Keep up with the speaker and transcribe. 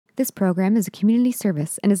This program is a community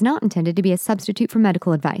service and is not intended to be a substitute for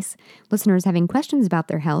medical advice. Listeners having questions about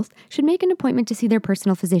their health should make an appointment to see their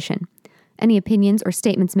personal physician. Any opinions or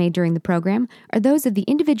statements made during the program are those of the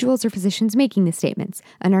individuals or physicians making the statements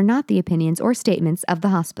and are not the opinions or statements of the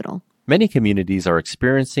hospital. Many communities are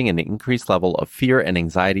experiencing an increased level of fear and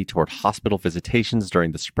anxiety toward hospital visitations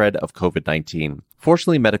during the spread of COVID-19.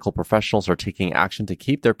 Fortunately, medical professionals are taking action to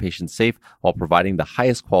keep their patients safe while providing the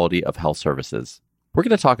highest quality of health services. We're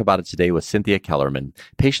going to talk about it today with Cynthia Kellerman,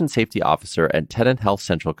 Patient Safety Officer at Tenet Health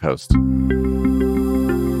Central Coast.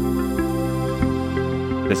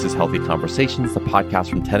 This is Healthy Conversations, the podcast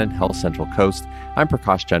from Tenet Health Central Coast. I'm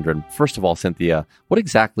Prakash Chandran. First of all, Cynthia, what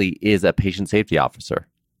exactly is a patient safety officer?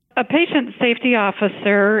 A patient safety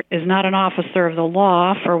officer is not an officer of the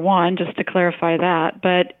law, for one, just to clarify that,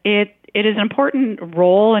 but it is an important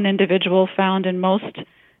role and individual found in most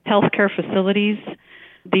healthcare facilities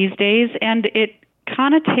these days, and it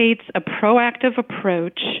connotates a proactive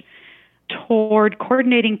approach toward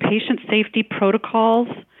coordinating patient safety protocols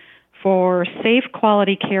for safe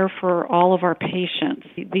quality care for all of our patients.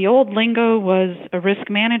 The old lingo was a risk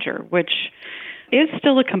manager, which is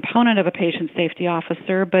still a component of a patient safety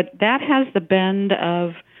officer, but that has the bend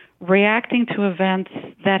of reacting to events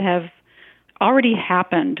that have already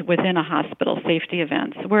happened within a hospital, safety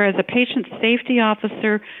events, whereas a patient safety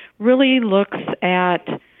officer really looks at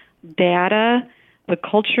data, the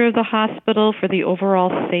culture of the hospital for the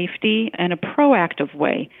overall safety, in a proactive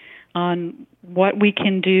way on what we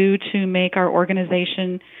can do to make our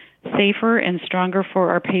organization safer and stronger for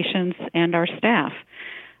our patients and our staff.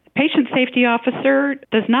 Patient safety officer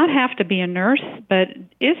does not have to be a nurse, but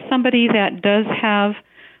is somebody that does have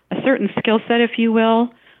a certain skill set, if you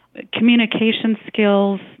will, communication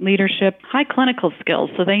skills, leadership, high clinical skills,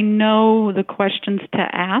 so they know the questions to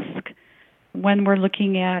ask when we're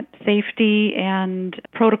looking at safety and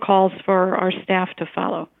protocols for our staff to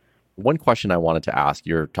follow. One question I wanted to ask,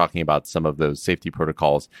 you're talking about some of those safety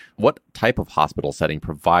protocols. What type of hospital setting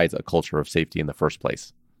provides a culture of safety in the first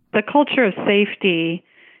place? The culture of safety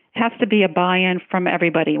has to be a buy-in from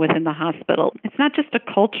everybody within the hospital. It's not just a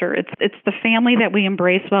culture. It's the family that we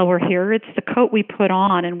embrace while we're here. It's the coat we put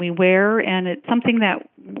on and we wear, and it's something that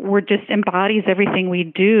just embodies everything we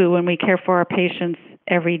do when we care for our patients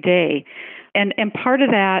every day. And part of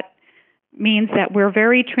that means that we're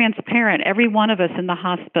very transparent. Every one of us in the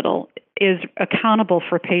hospital is accountable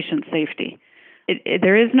for patient safety.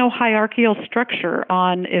 There is no hierarchical structure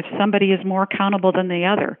on if somebody is more accountable than the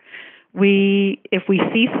other. If we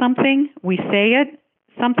see something, we say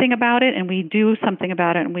something about it, and we do something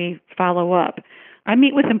about it, and we follow up. I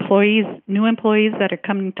meet with new employees that are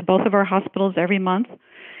coming to both of our hospitals every month,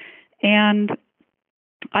 and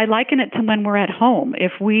I liken it to when we're at home.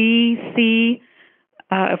 If we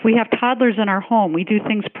have toddlers in our home, we do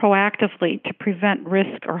things proactively to prevent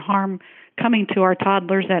risk or harm coming to our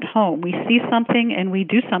toddlers at home. We see something and we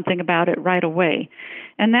do something about it right away.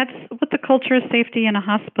 And that's what the culture of safety in a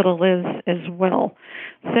hospital is as well.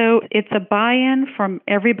 So it's a buy-in from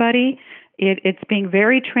everybody. It's being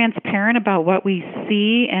very transparent about what we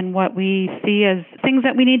see and what we see as things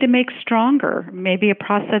that we need to make stronger, maybe a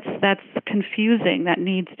process that's confusing, that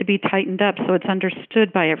needs to be tightened up so it's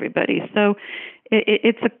understood by everybody. So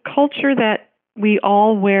it's a culture that we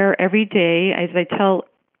all wear every day. As I tell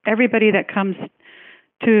everybody that comes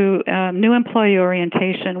to new employee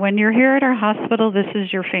orientation, when you're here at our hospital, this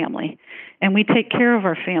is your family, and we take care of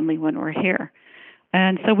our family when we're here.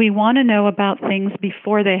 And so we want to know about things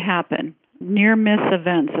before they happen. Near-miss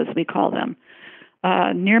events, as we call them.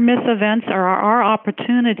 Near-miss events are our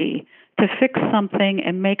opportunity to fix something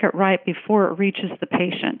and make it right before it reaches the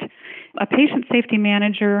patient. A patient safety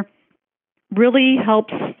manager really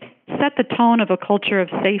helps set the tone of a culture of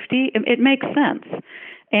safety. It makes sense.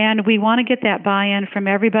 And we want to get that buy-in from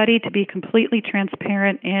everybody to be completely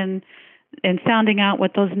transparent in sounding out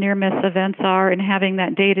what those near-miss events are and having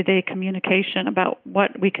that day-to-day communication about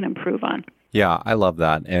what we can improve on. Yeah, I love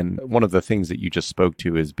that. And one of the things that you just spoke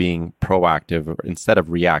to is being proactive instead of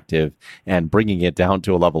reactive and bringing it down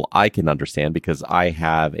to a level I can understand, because I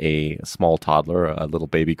have a small toddler, a little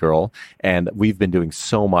baby girl, and we've been doing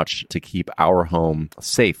so much to keep our home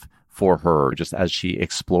safe for her just as she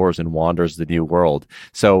explores and wanders the new world.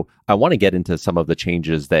 So I want to get into some of the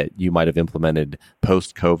changes that you might have implemented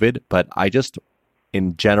post-COVID, but I just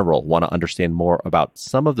in general want to understand more about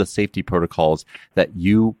some of the safety protocols that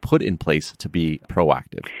you put in place to be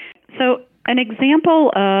proactive. So an example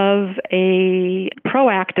of a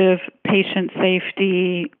proactive patient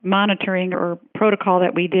safety monitoring or protocol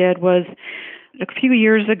that we did was a few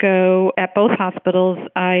years ago at both hospitals,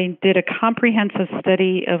 I did a comprehensive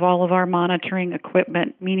study of all of our monitoring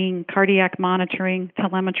equipment, meaning cardiac monitoring,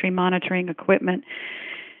 telemetry monitoring equipment,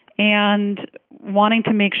 and wanting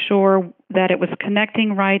to make sure that it was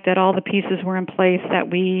connecting right, that all the pieces were in place,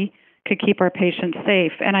 that we could keep our patients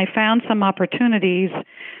safe. And I found some opportunities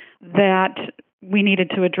that we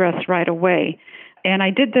needed to address right away. And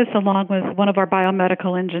I did this along with one of our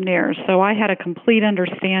biomedical engineers. So I had a complete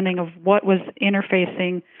understanding of what was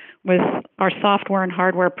interfacing with our software and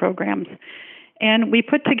hardware programs. And we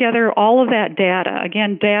put together all of that data.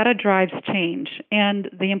 Again, data drives change. And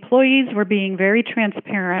the employees were being very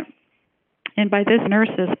transparent, and by this,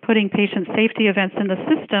 nurses putting patient safety events in the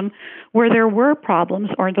system where there were problems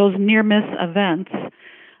or those near-miss events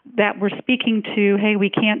that were speaking to, hey, we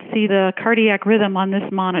can't see the cardiac rhythm on this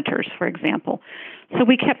monitors, for example. So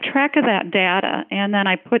we kept track of that data, and then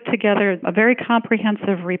I put together a very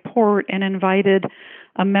comprehensive report and invited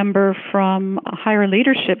a member from a higher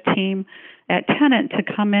leadership team at Tenet to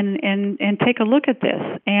come in and take a look at this.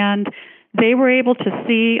 And they were able to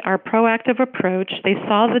see our proactive approach. They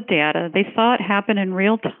saw the data. They saw it happen in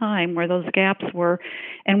real time where those gaps were,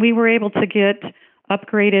 and we were able to get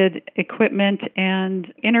upgraded equipment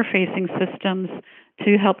and interfacing systems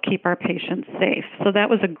to help keep our patients safe. So that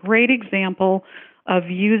was a great example of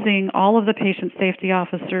using all of the patient safety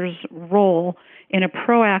officers' role in a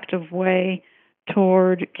proactive way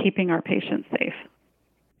toward keeping our patients safe.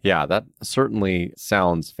 Yeah, that certainly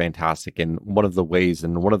sounds fantastic. And one of the ways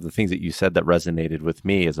and one of the things that you said that resonated with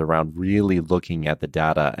me is around really looking at the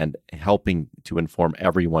data and helping to inform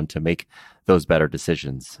everyone to make those better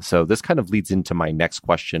decisions. So this kind of leads into my next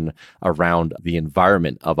question around the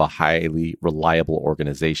environment of a highly reliable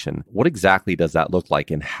organization. What exactly does that look like,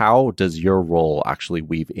 and how does your role actually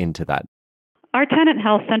weave into that? Our Tenet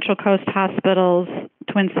Health Central Coast hospitals,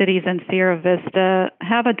 Twin Cities and Sierra Vista,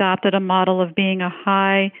 have adopted a model of being a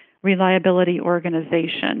high reliability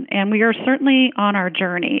organization. And we are certainly on our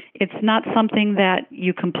journey. It's not something that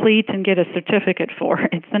you complete and get a certificate for.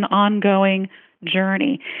 It's an ongoing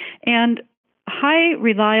journey. And high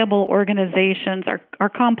reliable organizations are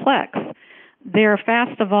complex. They're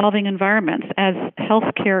fast evolving environments, as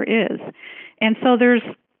healthcare is. And so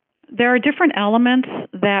there are different elements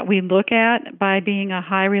that we look at by being a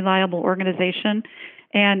high reliable organization,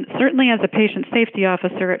 and certainly as a patient safety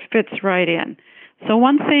officer, it fits right in. So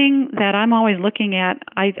one thing that I'm always looking at,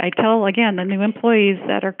 I tell, again, the new employees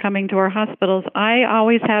that are coming to our hospitals, I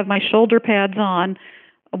always have my shoulder pads on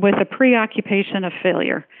with a preoccupation of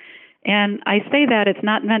failure. And I say that it's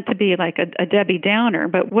not meant to be like a Debbie Downer,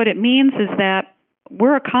 but what it means is that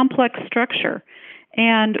we're a complex structure.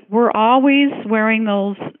 And we're always wearing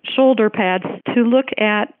those shoulder pads to look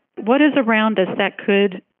at what is around us that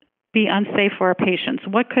could be unsafe for our patients.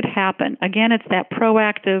 What could happen? Again, it's that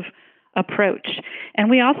proactive approach. And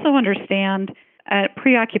we also understand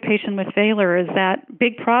preoccupation with failure is that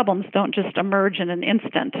big problems don't just emerge in an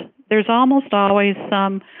instant. There's almost always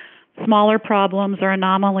some smaller problems or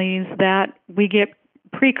anomalies that we get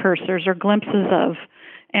precursors or glimpses of.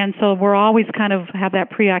 And so we're always kind of have that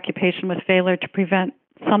preoccupation with failure to prevent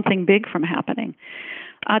something big from happening.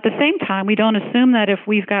 At the same time, we don't assume that if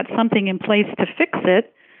we've got something in place to fix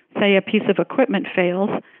it, say a piece of equipment fails,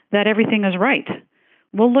 that everything is right.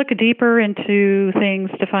 We'll look deeper into things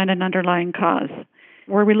to find an underlying cause.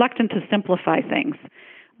 We're reluctant to simplify things.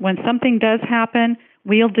 When something does happen,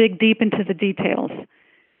 we'll dig deep into the details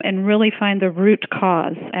and really find the root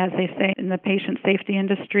cause, as they say in the patient safety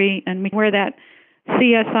industry. And we wear that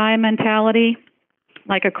CSI mentality,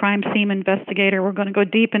 like a crime scene investigator. We're going to go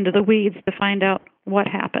deep into the weeds to find out what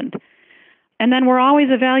happened. And then we're always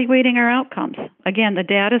evaluating our outcomes. Again, the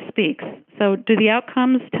data speaks. So do the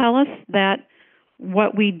outcomes tell us that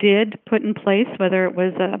what we did put in place, whether it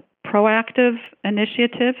was a proactive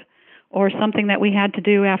initiative or something that we had to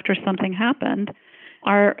do after something happened,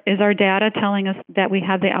 is our data telling us that we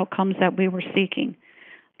had the outcomes that we were seeking?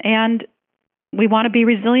 And we want to be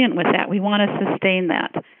resilient with that. We want to sustain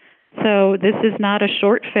that. So this is not a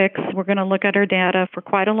short fix. We're going to look at our data for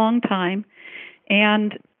quite a long time.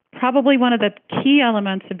 And probably one of the key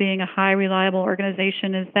elements of being a high reliable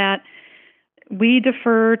organization is that we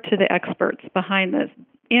defer to the experts behind this.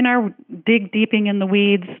 In our dig deeping in the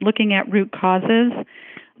weeds, looking at root causes,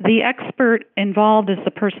 the expert involved is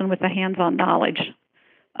the person with the hands-on knowledge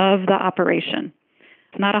of the operation.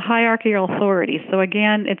 It's not a hierarchical authority. So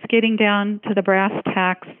again, it's getting down to the brass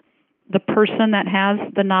tacks, the person that has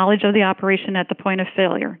the knowledge of the operation at the point of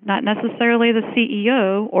failure, not necessarily the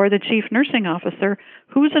CEO or the chief nursing officer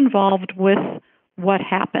who's involved with what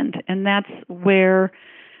happened. And that's where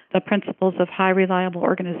the principles of high reliable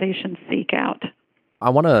organization seek out. I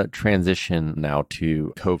want to transition now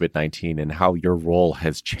to COVID-19 and how your role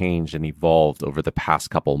has changed and evolved over the past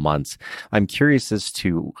couple months. I'm curious as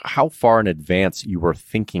to how far in advance you were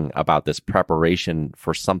thinking about this preparation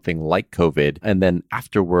for something like COVID, and then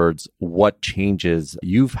afterwards, what changes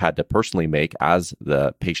you've had to personally make as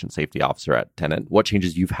the patient safety officer at Tenet, what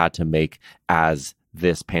changes you've had to make as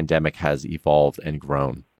this pandemic has evolved and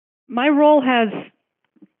grown. My role has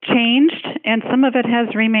changed, and some of it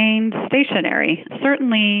has remained stationary.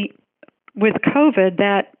 Certainly, with COVID,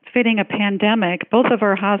 that fitting a pandemic, both of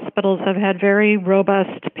our hospitals have had very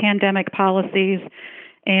robust pandemic policies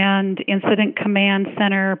and incident command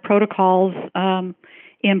center protocols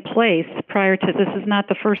in place prior to this. Is not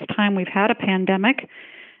the first time we've had a pandemic,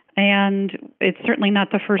 and it's certainly not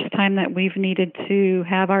the first time that we've needed to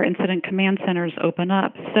have our incident command centers open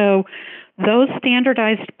up. So those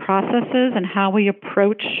standardized processes and how we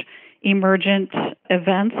approach emergent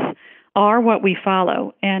events are what we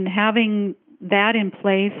follow. And having that in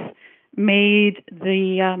place made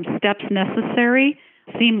the steps necessary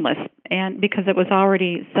seamless, and because it was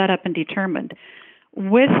already set up and determined.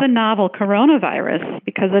 With the novel coronavirus,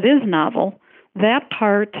 because it is novel, that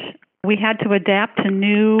part we had to adapt to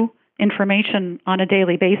new information on a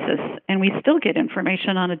daily basis, and we still get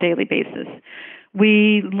information on a daily basis.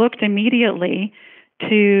 We looked immediately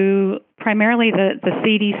to primarily the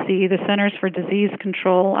CDC, the Centers for Disease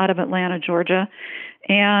Control out of Atlanta, Georgia,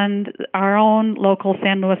 and our own local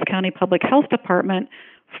San Luis County Public Health Department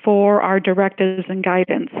for our directives and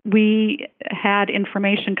guidance. We had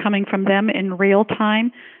information coming from them in real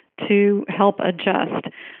time to help adjust.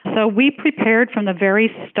 So we prepared from the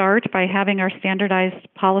very start by having our standardized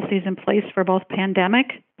policies in place for both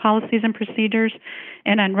pandemic policies and procedures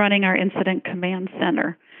and on running our incident command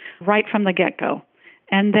center right from the get-go.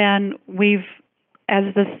 And then as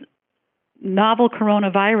this novel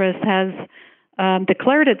coronavirus has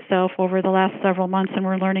declared itself over the last several months and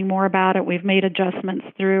we're learning more about it, we've made adjustments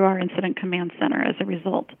through our incident command center as a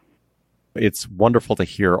result. It's wonderful to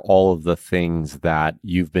hear all of the things that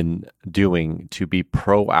you've been doing to be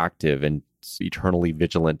proactive and eternally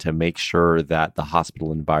vigilant to make sure that the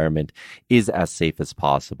hospital environment is as safe as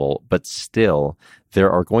possible. But still, there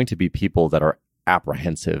are going to be people that are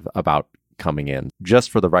apprehensive about coming in. Just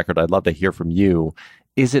for the record, I'd love to hear from you.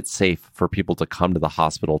 Is it safe for people to come to the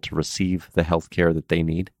hospital to receive the health care that they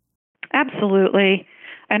need? Absolutely.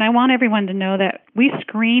 And I want everyone to know that we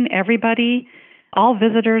screen everybody. All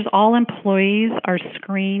visitors, all employees are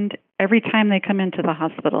screened every time they come into the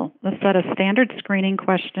hospital. A set of standard screening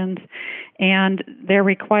questions, and they're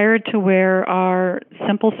required to wear our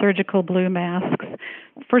simple surgical blue masks.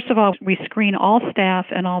 First of all, we screen all staff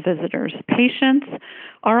and all visitors. Patients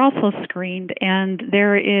are also screened, and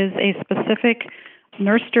there is a specific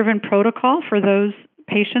nurse-driven protocol for those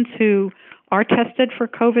patients who are tested for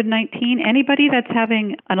COVID-19. Anybody that's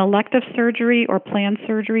having an elective surgery or planned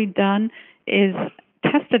surgery done is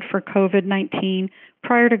tested for COVID-19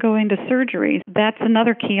 prior to going to surgery. That's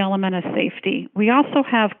another key element of safety. We also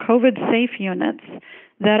have COVID-safe units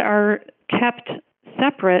that are kept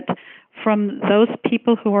separate from those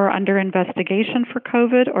people who are under investigation for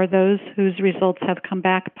COVID or those whose results have come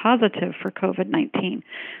back positive for COVID-19.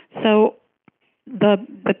 So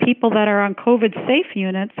the people that are on COVID-safe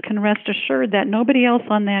units can rest assured that nobody else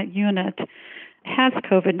on that unit has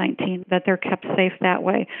COVID-19, that they're kept safe that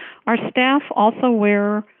way. Our staff also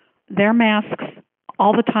wear their masks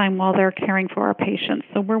all the time while they're caring for our patients.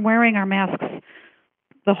 So we're wearing our masks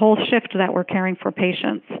the whole shift that we're caring for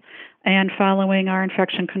patients and following our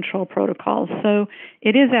infection control protocols. So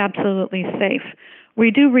it is absolutely safe. We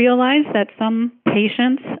do realize that some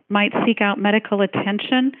patients might seek out medical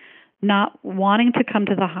attention not wanting to come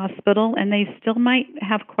to the hospital, and they still might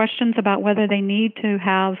have questions about whether they need to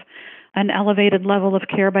have an elevated level of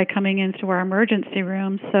care by coming into our emergency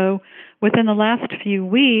room. So within the last few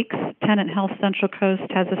weeks, Tenet Health Central Coast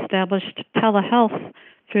has established telehealth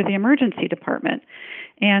through the emergency department.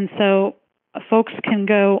 And so folks can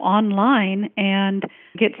go online and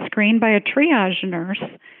get screened by a triage nurse,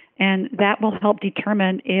 and that will help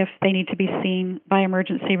determine if they need to be seen by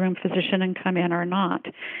emergency room physician and come in or not.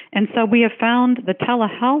 And so we have found the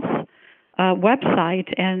telehealth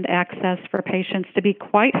website and access for patients to be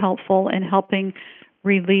quite helpful in helping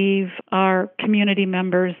relieve our community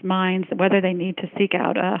members' minds whether they need to seek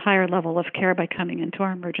out a higher level of care by coming into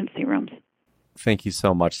our emergency rooms. Thank you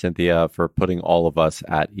so much, Cynthia, for putting all of us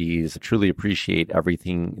at ease. I truly appreciate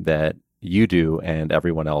everything that you do and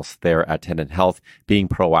everyone else there at Tenet Health, being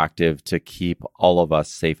proactive to keep all of us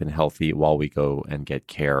safe and healthy while we go and get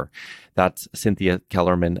care. That's Cynthia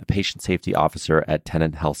Kellerman, Patient Safety Officer at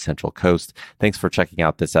Tenet Health Central Coast. Thanks for checking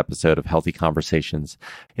out this episode of Healthy Conversations.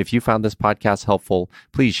 If you found this podcast helpful,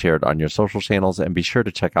 please share it on your social channels and be sure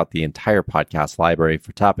to check out the entire podcast library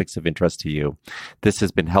for topics of interest to you. This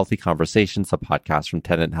has been Healthy Conversations, a podcast from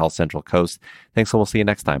Tenet Health Central Coast. Thanks, and we'll see you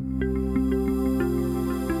next time.